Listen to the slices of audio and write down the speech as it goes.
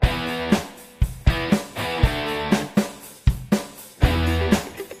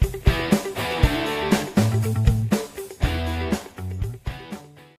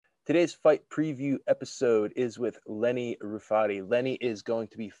Today's fight preview episode is with Lenny Rufati. Lenny is going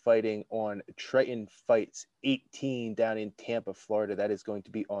to be fighting on Triton Fights 18 down in Tampa, Florida. That is going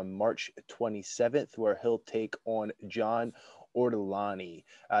to be on March 27th, where he'll take on John Ortolani.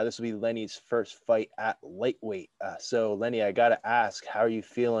 This will be Lenny's first fight at lightweight. So, Lenny, I got to ask, how are you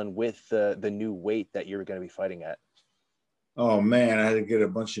feeling with the new weight that you're going to be fighting at? Oh man, I had to get a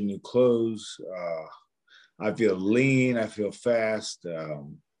bunch of new clothes. I feel lean. I feel fast.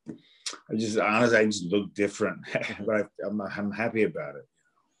 I just look different, but I'm happy about it.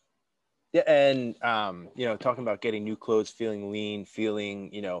 Yeah, and talking about getting new clothes, feeling lean,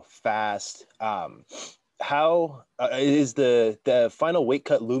 feeling fast. How is the final weight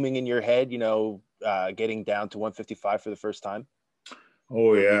cut looming in your head? Getting down to 155 for the first time.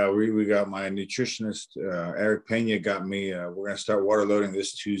 Oh yeah, we got my nutritionist Eric Pena got me. We're gonna start water loading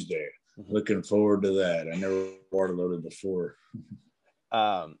this Tuesday. Mm-hmm. Looking forward to that. I never water loaded before.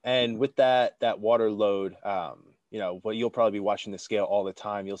 And with that water load, you'll probably be watching the scale all the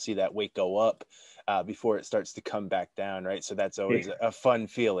time. You'll see that weight go up before it starts to come back down, right? So that's always a fun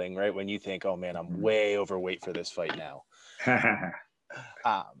feeling, right? When you think, oh man, I'm way overweight for this fight now.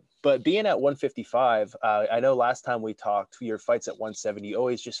 But being at 155, I know last time we talked, your fights at 170, you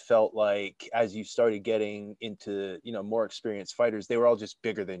always just felt like as you started getting into, more experienced fighters, they were all just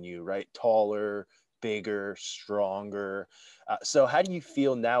bigger than you, right? Taller, bigger, stronger. So how do you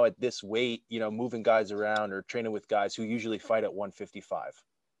feel now at this weight, moving guys around or training with guys who usually fight at 155?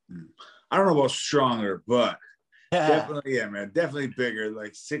 I don't know about stronger, but definitely, yeah, man, definitely bigger,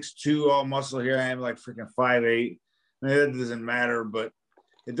 like 6'2", all muscle. Here I am like freaking 5'8". That doesn't matter, but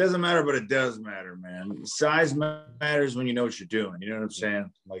it doesn't matter, but it does matter, man. Size matters when you know what you're doing. You know what I'm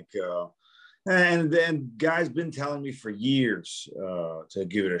saying? Like, and then guys been telling me for years to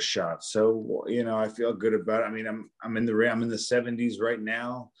give it a shot. So, I feel good about it. I mean, I'm in the 70s right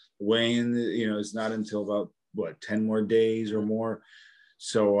now. Weighing, it's not until about 10 more days or more.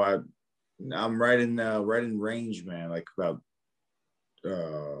 So I'm right in range, man. Like about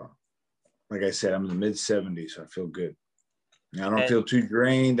like I said, I'm in the mid 70s, so I feel good. I don't feel too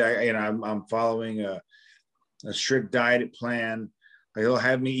drained. I'm following a strict diet plan. He'll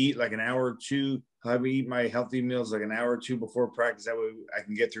have me eat like an hour or two. He'll have me eat my healthy meals like an hour or two before practice. That way I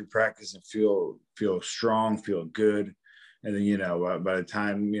can get through practice and feel strong, feel good. And then, by the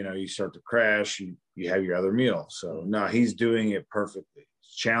time, you start to crash, you have your other meal. So no, he's doing it perfectly.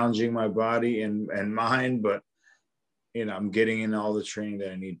 It's challenging my body and mind, but, I'm getting in all the training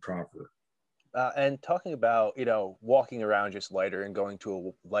that I need properly. And talking about, walking around just lighter and going to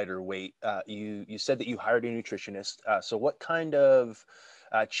a lighter weight, you said that you hired a nutritionist. So what kind of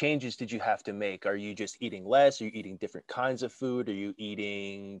changes did you have to make? Are you just eating less? Are you eating different kinds of food? Are you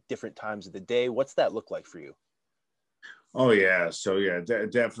eating different times of the day? What's that look like for you? Oh yeah. So yeah,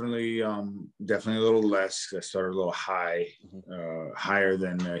 definitely a little less. I started a little higher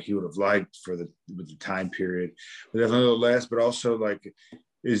than he would have liked with the time period, but definitely a little less, but also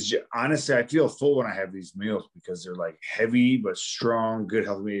honestly, I feel full when I have these meals because they're like heavy but strong, good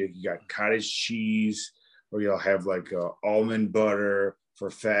healthy meal. You got cottage cheese, or you'll have like almond butter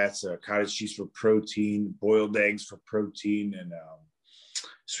for fats, cottage cheese for protein, boiled eggs for protein, and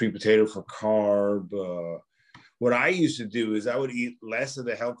sweet potato for carb. What I used to do is I would eat less of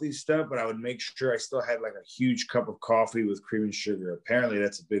the healthy stuff, but I would make sure I still had like a huge cup of coffee with cream and sugar. Apparently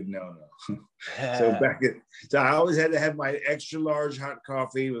that's a big no-no. So I always had to have my extra large hot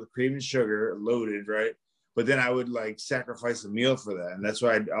coffee with cream and sugar loaded, right? But then I would like sacrifice a meal for that. And that's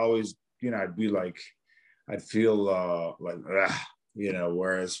why I'd always, I'd be like, I'd feel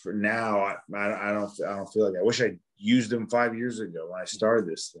whereas for now, I don't feel like I wish I used them 5 years ago when I started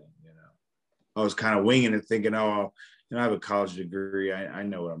this thing, I was kind of winging it, thinking, I have a college degree. I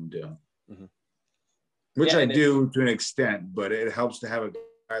know what I'm doing, which I do to an extent, but it helps to have a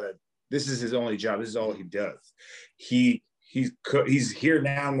guy that this is his only job. This is all he does. He's here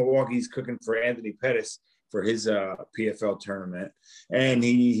now in Milwaukee. He's cooking for Anthony Pettis for his PFL tournament, and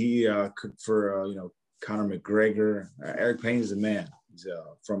he cooked for Conor McGregor. Eric Payne is the man. He's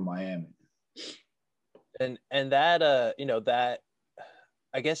from Miami, and that that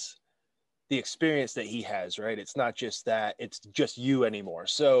I guess. The experience that he has, right? It's not just that it's just you anymore.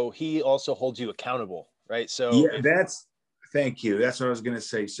 So he also holds you accountable, right? So yeah, thank you. That's what I was going to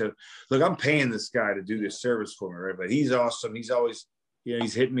say. So look, I'm paying this guy to do this service for me, right? But he's awesome. He's always,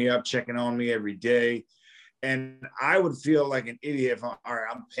 he's hitting me up, checking on me every day. And I would feel like an idiot if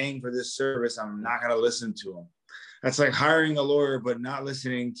I'm paying for this service. I'm not going to listen to him. That's like hiring a lawyer, but not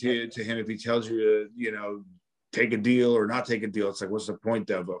listening to him if he tells you to, take a deal or not take a deal. It's like, what's the point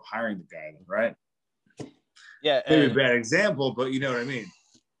of hiring the guy then, right? Yeah. Maybe a bad example, but you know what I mean?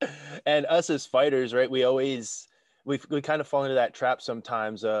 And us as fighters, right? We kind of fall into that trap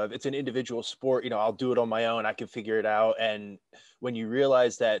sometimes of it's an individual sport. I'll do it on my own. I can figure it out. And when you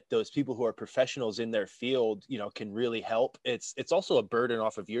realize that those people who are professionals in their field, can really help, it's also a burden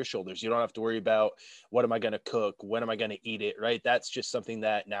off of your shoulders. You don't have to worry about what am I going to cook? When am I going to eat it? Right. That's just something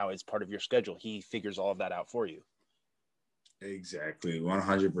that now is part of your schedule. He figures all of that out for you. Exactly.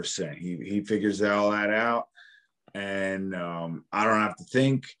 100%. He figures all that out. And I don't have to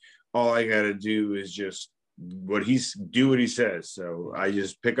think. All I got to do is just do what he says. So I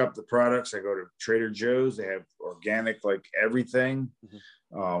just pick up the products. I go to Trader Joe's. They have organic, like everything.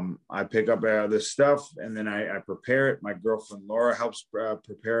 I pick up this stuff and then I prepare it. My girlfriend Laura helps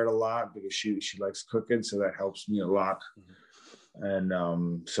prepare it a lot because she likes cooking, so that helps me a lot.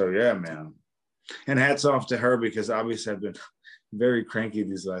 And so yeah, man. And hats off to her because obviously I've been very cranky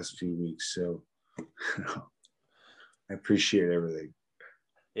these last few weeks. So I appreciate everything.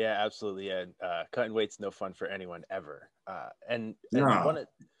 Yeah, absolutely. Yeah. Cutting weight's no fun for anyone ever. And No.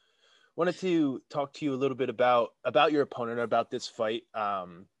 wanted to talk to you a little bit about your opponent, about this fight.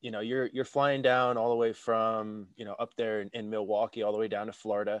 You're flying down all the way from, up there in Milwaukee, all the way down to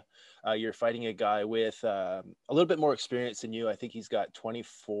Florida. You're fighting a guy with a little bit more experience than you. I think he's got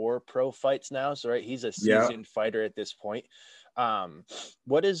 24 pro fights now. So, right, he's a seasoned fighter at this point.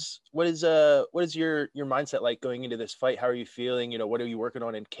 What is your mindset like going into this fight? How are you feeling? What are you working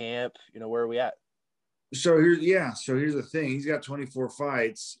on in camp? Where are we at? So here's the thing. He's got 24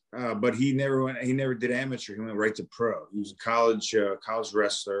 fights, but he never did amateur. He went right to pro. He was a college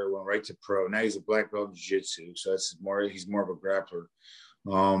wrestler, went right to pro. Now he's a black belt in jiu-jitsu. So he's more of a grappler.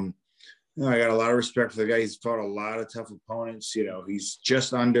 I got a lot of respect for the guy. He's fought a lot of tough opponents. He's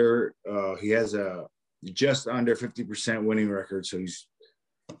just under, he has a just under 50% winning record. So he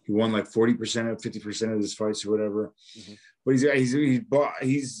won like 40% of 50% of his fights or whatever. Mm-hmm. But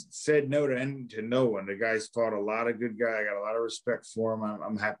he's said no to no one. The guy's fought a lot of good guys. I got a lot of respect for him.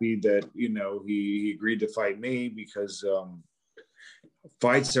 I'm happy that he agreed to fight me because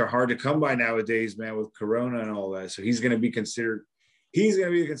fights are hard to come by nowadays, man, with Corona and all that. So he's going to be considered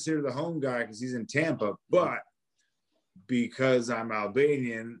the home guy because he's in Tampa. But because I'm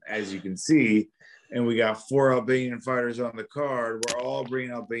Albanian, as you can see, and we got 4 Albanian fighters on the card, we're all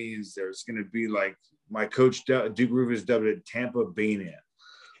bringing Albanians there. It's going to be like my coach, Duke Rufus, dubbed it Tampa Bania.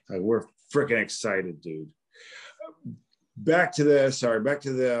 Like, we're freaking excited, dude. Back to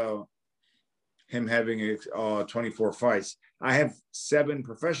the him having 24 fights. I have 7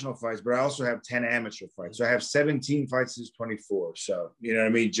 professional fights, but I also have 10 amateur fights. So I have 17 fights since 24. So, you know what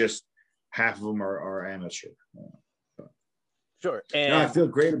I mean? Just half of them are amateur. Sure. And I feel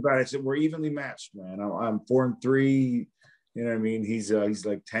great about it. So we're evenly matched, man. I'm 4-3. You know what I mean? He's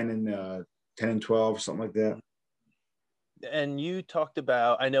like 10 and 12, something like that. And you talked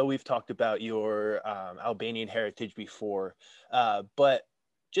about, I know we've talked about your Albanian heritage before, but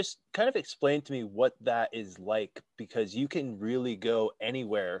just kind of explain to me what that is like, because you can really go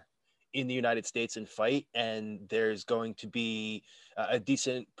anywhere in the United States and fight, and there's going to be a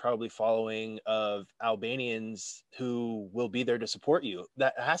decent probably following of Albanians who will be there to support you.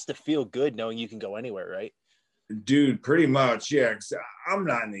 That has to feel good knowing you can go anywhere, right? Dude, pretty much, yeah. Cause I'm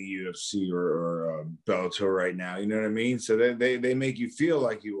not in the UFC or Bellator right now. You know what I mean? So they make you feel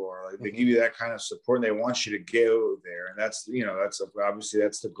like you are. Like, they give you that kind of support, and they want you to go there. And that's obviously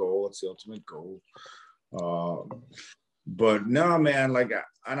that's the goal. It's the ultimate goal. But no, man. Like,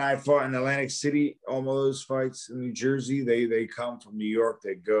 and I fought in Atlantic City. All those fights in New Jersey, they come from New York.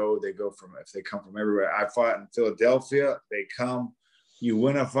 They come from everywhere. I fought in Philadelphia. They come. You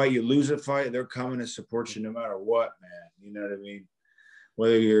win a fight, you lose a fight, they're coming to support you no matter what, man. You know what I mean?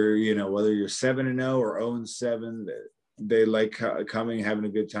 Whether you're 7-0 or 0-7, they like coming, having a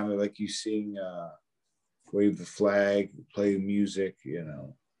good time. They like you seeing, wave the flag, play music.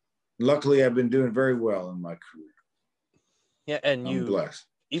 Luckily, I've been doing very well in my career. Yeah, and I'm blessed.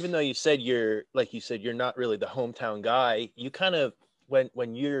 Even though you said you're not really the hometown guy, you kind of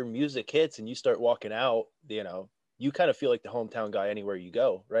when your music hits and you start walking out, you kind of feel like the hometown guy anywhere you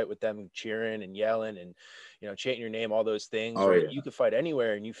go, right? With them cheering and yelling and, chanting your name, all those things, right? Yeah. You could fight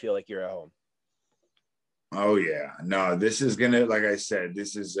anywhere and you feel like you're at home. Oh yeah. No, this is like I said,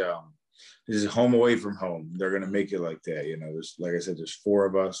 this is home away from home. They're going to make it like that. There's, like I said, there's 4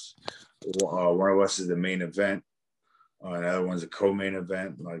 of us. One of us is the main event. Another one's a co-main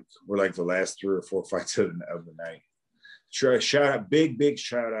event. Like, we're like the last 3 or 4 fights of the night. Big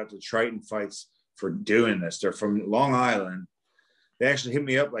shout out to Triton Fights for doing this. They're from Long Island. They actually hit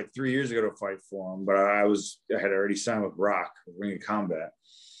me up like 3 years ago to fight for them, but I had already signed with Rock, Ring of Combat.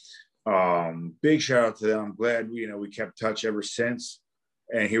 Big shout out to them. I'm glad we kept touch ever since.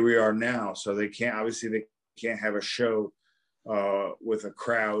 And here we are now. So they can't have a show with a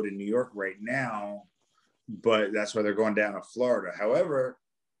crowd in New York right now, but that's why they're going down to Florida. However,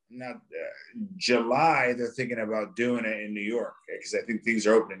 not July, they're thinking about doing it in New York because I think things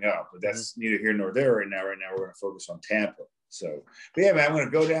are opening up, but that's neither here nor there right now. Right now, we're going to focus on Tampa. So, but yeah, man, I'm going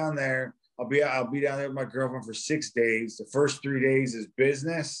to go down there. I'll be down there with my girlfriend for 6 days. The first 3 days is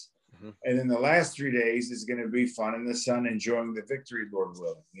business. And then the last 3 days is going to be fun in the sun, enjoying the victory, Lord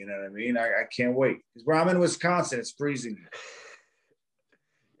willing. You know what I mean? I can't wait. Because where I'm in Wisconsin, it's freezing.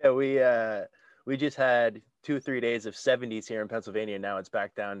 Yeah, we just had 2 or 3 days of 70s here in Pennsylvania. Now it's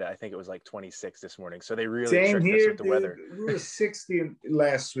back down to, I think it was like 26 this morning. So they really tricked us with the weather. We were 60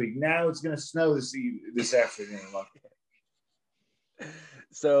 last week. Now it's going to snow this afternoon.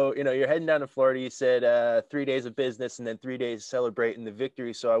 So, you're heading down to Florida. You said 3 days of business and then 3 days celebrating the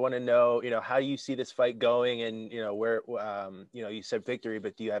victory. So I want to know, how you see this fight going and, where, you said victory,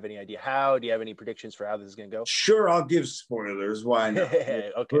 but do you have any idea how? Do you have any predictions for how this is going to go? Sure, I'll give spoilers. Why not?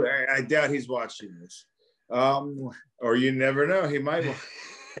 Okay. I doubt he's watching this. Or you never know. He might.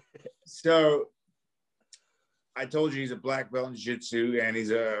 So I told you he's a black belt in jiu-jitsu and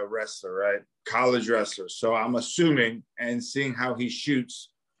he's a wrestler, right? College wrestler. So I'm assuming and seeing how he shoots,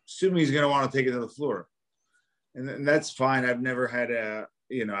 assuming he's going to want to take it to the floor. And that's fine. I've never had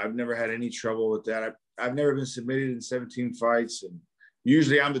any trouble with that. I've never been submitted in 17 fights. And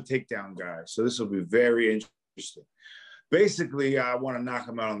usually I'm the takedown guy. So this will be very interesting. Basically, I want to knock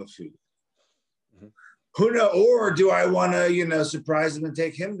him out on the feet. Who knows? Or do I want to, surprise him and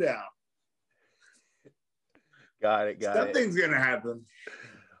take him down? Got it. Something's going to happen.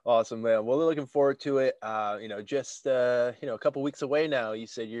 Awesome, man. Well, we're looking forward to it. Just a couple weeks away now. You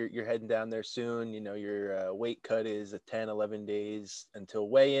said you're heading down there soon. Your weight cut is 10, 11 days until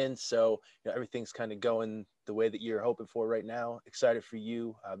weigh-in. So, everything's kind of going the way that you're hoping for right now. Excited for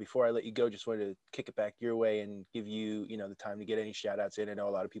you. Before I let you go, just wanted to kick it back your way and give you, the time to get any shout outs in. I know a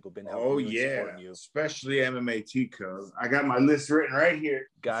lot of people have been helping you and supporting you. Especially MMA Tico. I got my list written right here.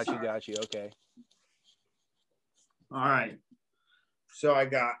 Got you. Okay. All right. So I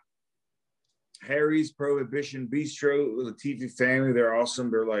got Harry's Prohibition Bistro, Latifi family. They're awesome.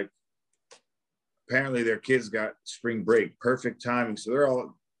 They're apparently their kids got spring break, perfect timing.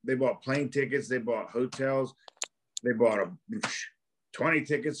 So they bought plane tickets, they bought hotels, they bought 20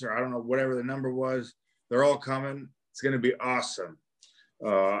 tickets, or I don't know, whatever the number was. They're all coming. It's going to be awesome.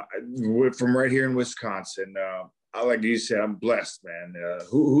 From right here in Wisconsin. Like you said, I'm blessed, man.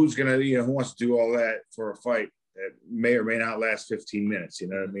 Who's going to, who wants to do all that for a fight that may or may not last 15 minutes? You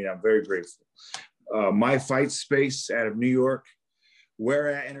know what I mean? I'm very grateful. My Fight Space out of New York,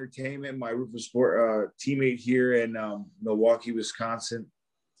 Where At Entertainment, my Rufus Sport teammate here in Milwaukee, Wisconsin.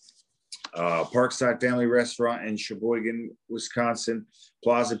 Parkside Family Restaurant in Sheboygan, Wisconsin.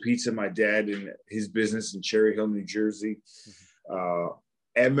 Plaza Pizza, my dad and his business in Cherry Hill, New Jersey.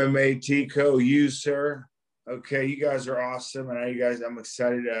 MMA Tico, you, sir. Okay, you guys are awesome. And I'm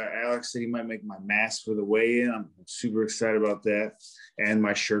excited. Alex said he might make my mask for the weigh-in. I'm super excited about that. And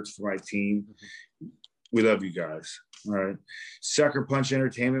my shirts for my team. We love you guys. All right. Sucker Punch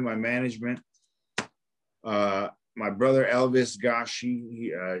Entertainment, my management. My brother Elvis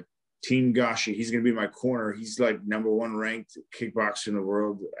Gashi, Team Gashi, he's going to be my corner. He's like #1 ranked kickboxer in the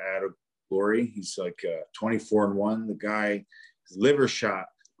world out of Glory. He's like 24-1. The guy, his liver shot,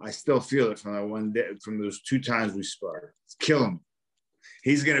 I still feel it from that one day, from those 2 times we sparred. It's killing him.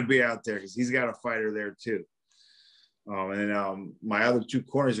 He's going to be out there because he's got a fighter there too. And then my other 2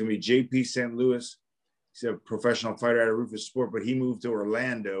 corners are going to be JP St. Louis. He's a professional fighter out of Rufus Sport, but he moved to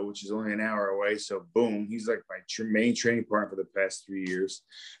Orlando, which is only an hour away. So boom, he's like my main training partner for the past 3 years.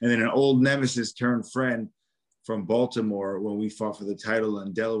 And then an old nemesis turned friend from Baltimore when we fought for the title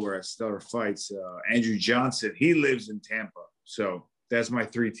in Delaware at Stellar Fights, Andrew Johnson. He lives in Tampa. So that's my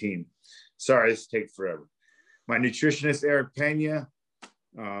 3 team. Sorry, this takes forever. My nutritionist, Eric Pena,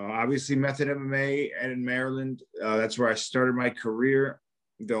 obviously Method MMA and in Maryland. That's where I started my career.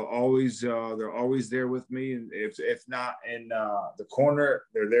 They're always there with me. And if not in the corner,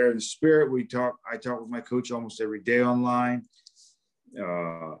 they're there in the spirit. I talk with my coach almost every day online.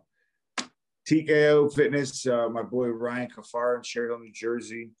 TKO Fitness, my boy Ryan Kafar in Cherry Hill, New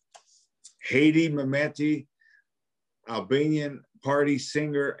Jersey. Haiti Mameti, Albanian party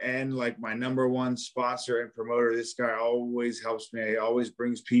singer and like my #1 sponsor and promoter. This guy always helps me. He always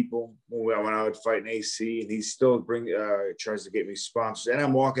brings people when I would fight in AC, and he still tries to get me sponsors. And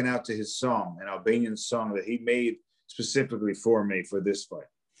I'm walking out to his song, an Albanian song that he made specifically for me for this fight.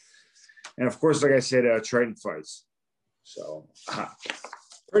 And of course, like I said, Triton Fights. So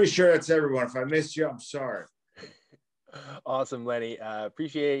pretty sure that's everyone. If I missed you, I'm sorry. Awesome, Lenny.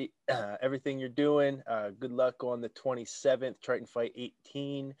 Appreciate everything you're doing. Good luck on the 27th, Triton Fight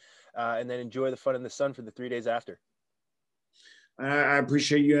 18, and then enjoy the fun in the sun for the 3 days after. I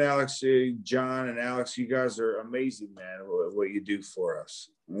appreciate you and Alex, John and Alex. You guys are amazing, man, what you do for us.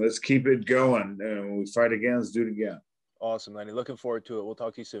 Let's keep it going. When we fight again, let's do it again. Awesome, Lenny. Looking forward to it. We'll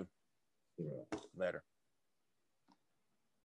talk to you soon. Yeah. Later.